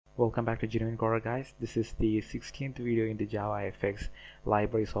Welcome back to Genuine Coder, guys. This is the 16th video in the JavaFX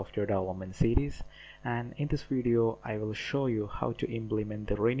library software development series, and in this video I will show you how to implement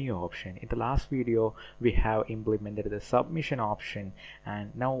the renew option. In the last video we have implemented the submission option,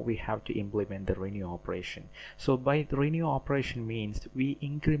 and now we have to implement the renew operation. So by the renew operation means we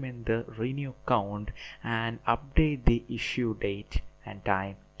increment the renew count and update the issue date and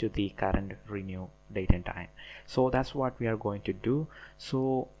time to the current renew date and time. So that's what we are going to do.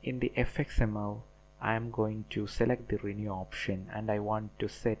 So in the fxml I am going to select the renew option and I want to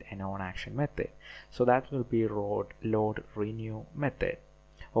set a non-action method. So that will be load renew method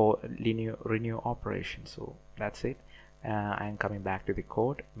or renew operation. So that's it. I'm coming back to the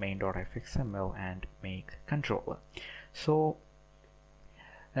code, main.fxml, and make controller. So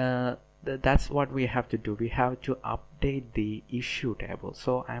that's what we have to do. We have to update the issue table.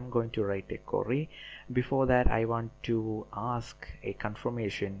 So I'm going to write a query. Before that I want to ask a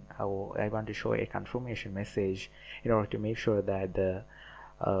confirmation, or I want to show a confirmation message in order to make sure that the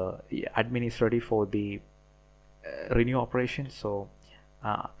admin is ready for the renew operation. So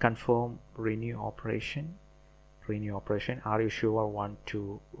confirm renew operation. Are you sure want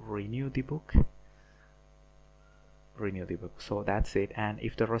to renew the book? Renew the book. So that's it, and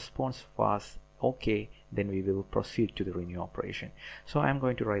if the response was okay, then we will proceed to the renew operation. So I'm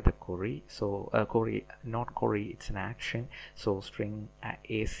going to write the query. So not query, it's an action. So string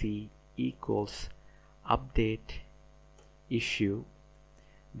AC equals update issue,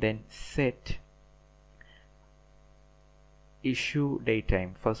 then set issue date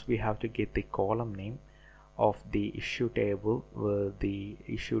time. First we have to get the column name of the issue table where the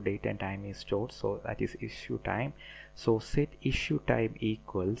issue date and time is stored, so that is issue time. So set issue time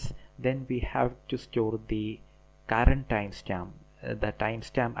equals, then we have to store the current timestamp, the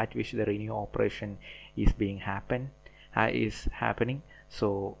timestamp at which the renew operation is happening.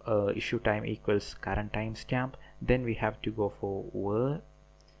 So issue time equals current timestamp. Then we have to go for where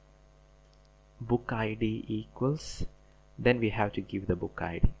book ID equals, then we have to give the book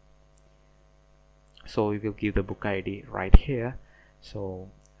ID. So we will give the book ID right here. So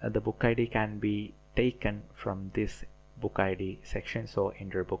the book ID can be taken from this book ID section. So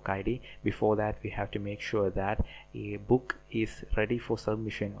enter book ID. Before that we have to make sure that a book is ready for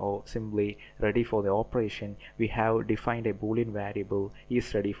submission or simply ready for the operation. We have defined a boolean variable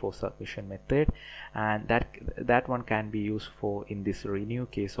is ready for submission method, and that one can be used for in this renew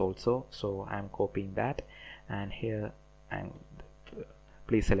case also. So I'm copying that, and here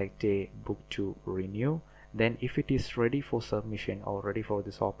please select a book to renew. Then if it is ready for submission or ready for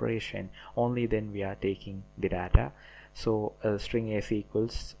this operation, only then we are taking the data. So string AC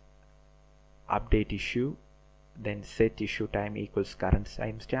equals update issue, then set issue time equals current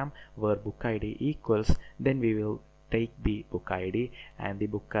timestamp, where book ID equals, then we will take the book ID, and the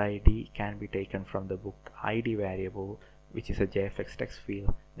book ID can be taken from the book ID variable, which is a JavaFX text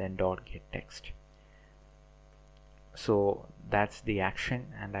field, then .get text. So that's the action,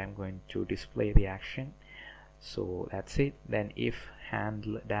 and I'm going to display the action. So that's it. Then if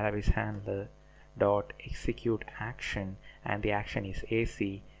database handler dot execute action, and the action is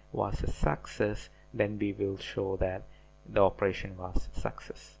AC, was a success, then we will show that the operation was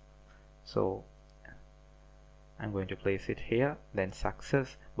success. So I'm going to place it here, then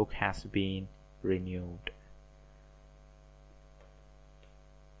success, book has been renewed.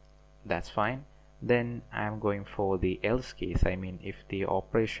 That's fine. Then I'm going for the else case. I mean, if the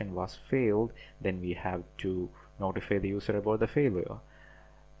operation was failed, then we have to notify the user about the failure.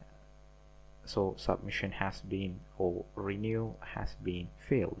 So submission has been, or renew has been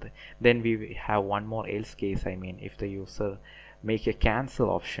failed. Then we have one more else case. I mean, if the user make a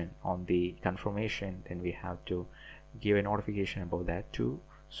cancel option on the confirmation, then we have to give a notification about that too.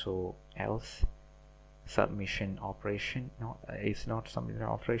 So else submission operation, no, it's not submission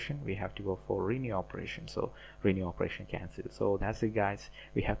operation, we have to go for renew operation. So renew operation cancel. So that's it, guys.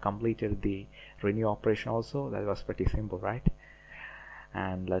 We have completed the renew operation also. That was pretty simple, right?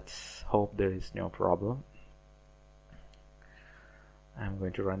 And let's hope there is no problem. I'm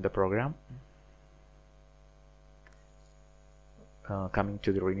going to run the program. Coming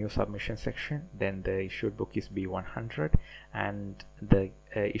to the renew submission section, then the issued book is B100, and the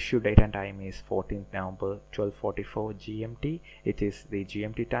issue date and time is 14th November 12:44 GMT. It is the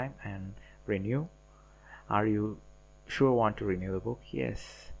GMT time. And renew. Are you sure want to renew the book?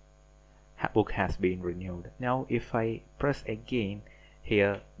 Yes, book has been renewed. Now if I press again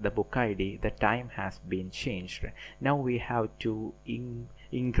here, the book ID, the time has been changed. Now we have to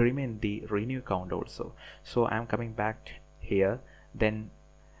increment the renew count also. So I'm coming back here. Then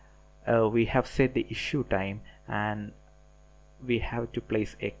we have set the issue time, and we have to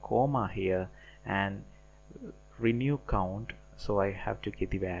place a comma here and renew count. So I have to get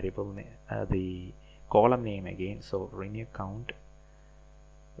the variable the column name again. So renew count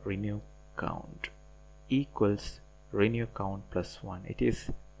equals renew count plus 1. It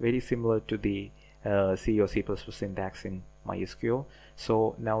is very similar to the C or C++ syntax in MySQL.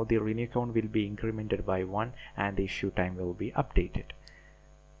 So now the renew count will be incremented by 1 and the issue time will be updated.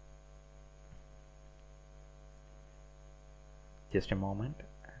 Just a moment,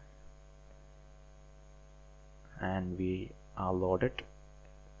 and we are loaded,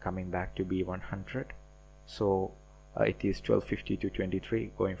 coming back to B100. So it is 12:50 to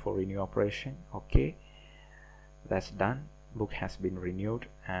 23 going for renew operation. Okay, that's done. Book has been renewed,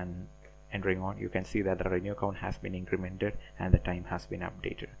 and entering on, you can see that the renew count has been incremented and the time has been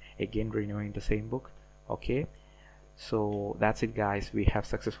updated. Again, renewing the same book. Okay, so that's it guys, we have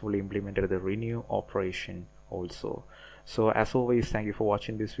successfully implemented the renew operation also. So as always, thank you for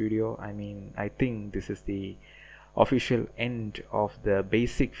watching this video. I think this is the official end of the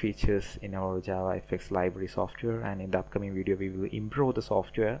basic features in our JavaFX library software, and in the upcoming video we will improve the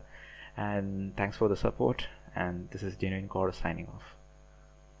software. And thanks for the support, and this is Genuine Coder signing off.